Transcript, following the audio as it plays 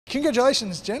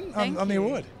Congratulations, Jen, on the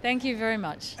award. Thank you very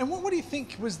much. And what do you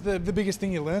think was the biggest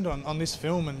thing you learned on this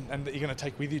film and that you're going to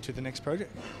take with you to the next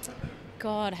project?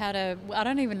 God, I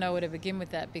don't even know where to begin with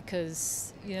that,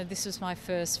 because this was my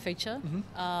first feature,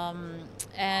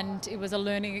 and it was a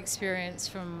learning experience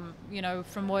from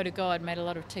where to go. I'd made a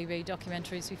lot of TV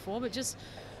documentaries before, but just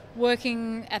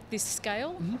working at this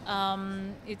scale,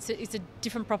 it's a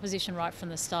different proposition right from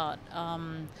the start.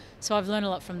 So I've learned a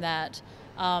lot from that.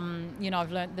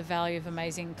 I've learnt the value of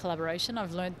amazing collaboration.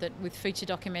 I've learnt that with feature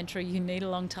documentary you need a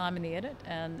long time in the edit,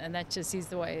 and that just is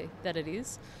the way that it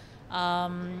is. That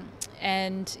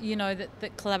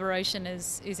collaboration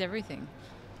is everything.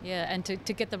 Yeah, and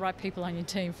to get the right people on your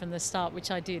team from the start,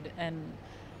 which I did, and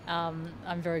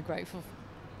I'm very grateful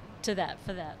for that.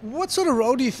 What sort of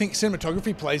role do you think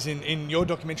cinematography plays in your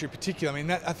documentary in particular? I mean,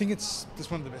 I think it's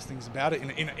one of the best things about it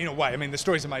in a way. I mean, the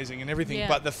story's amazing and everything, yeah.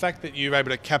 But the fact that you're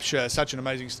able to capture such an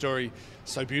amazing story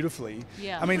so beautifully,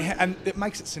 yeah. I mean, and it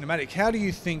makes it cinematic. How do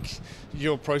you think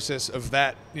your process of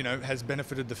that, has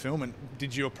benefited the film, and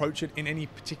did you approach it in any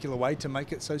particular way to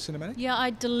make it so cinematic? Yeah,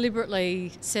 I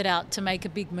deliberately set out to make a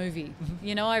big movie.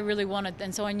 I really wanted,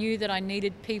 and so I knew that I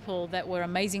needed people that were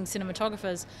amazing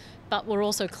cinematographers, but were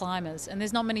also climbers. And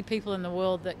there's not many people in the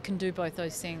world that can do both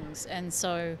those things. And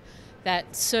so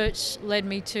that search led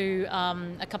me to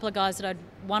a couple of guys that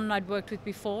I'd worked with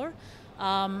before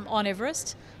on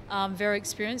Everest, very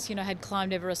experienced, had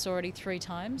climbed Everest already 3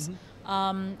 times.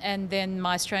 And then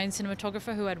my Australian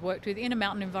cinematographer who I'd worked with in a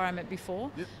mountain environment before.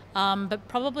 Yep. But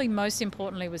probably most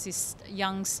importantly was this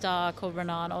young star called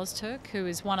Renan Ozturk, who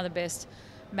is one of the best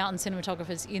mountain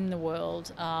cinematographers in the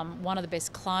world, one of the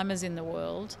best climbers in the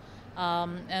world,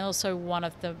 and also one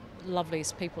of the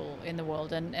loveliest people in the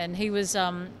world. And he was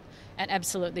an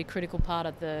absolutely critical part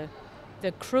of the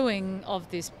crewing of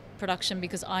this production,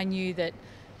 because I knew that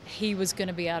he was going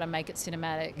to be able to make it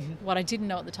cinematic. What I didn't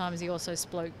know at the time is he also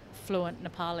spoke fluent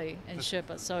Nepali and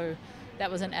Sherpa, so that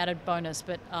was an added bonus.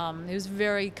 But he was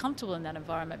very comfortable in that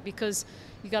environment, because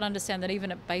you got to understand that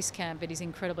even at base camp it is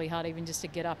incredibly hard even just to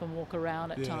get up and walk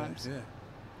around at times. Yeah.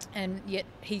 And yet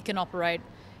he can operate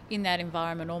in that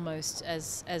environment almost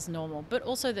as normal, but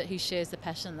also that he shares the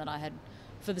passion that I had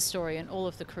for the story, and all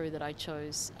of the crew that I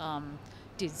chose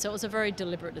did. So it was a very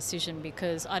deliberate decision,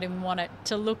 because I didn't want it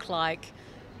to look like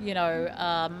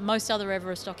most other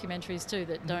Everest documentaries too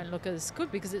that don't look as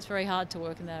good, because it's very hard to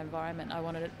work in that environment. I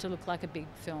wanted it to look like a big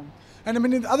film. And I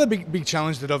mean, the other big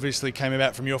challenge that obviously came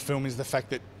about from your film is the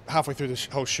fact that halfway through the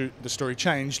whole shoot, the story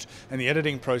changed, and the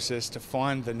editing process to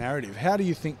find the narrative. How do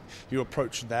you think you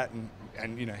approached that, and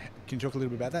can you talk a little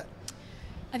bit about that?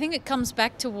 I think it comes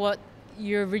back to what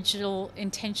your original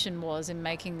intention was in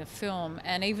making the film,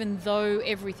 and even though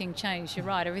everything changed, you're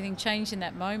right, everything changed in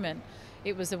that moment.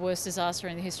 It was the worst disaster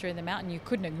in the history of the mountain. You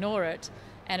couldn't ignore it.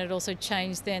 And it also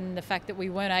changed then the fact that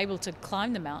we weren't able to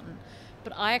climb the mountain.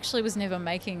 But I actually was never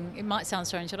making, it might sound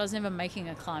strange, but I was never making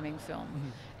a climbing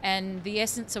film. And the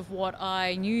essence of what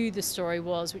I knew the story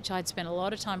was, which I'd spent a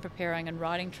lot of time preparing and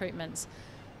writing treatments,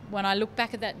 when I look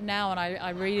back at that now and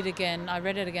I read it again, I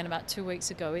read it again about 2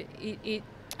 weeks ago, it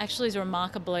actually is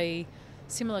remarkably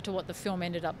similar to what the film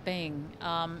ended up being.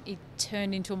 It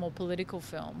turned into a more political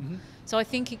film. So I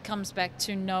think it comes back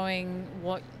to knowing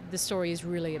what the story is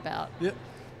really about. Yep.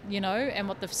 And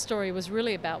what the story was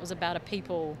really about was about a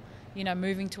people,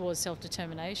 moving towards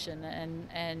self-determination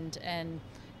and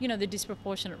the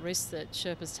disproportionate risks that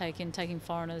Sherpas taking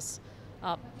foreigners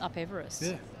up Everest.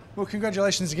 Yeah. Well,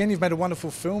 congratulations again. You've made a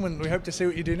wonderful film, and we hope to see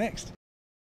what you do next.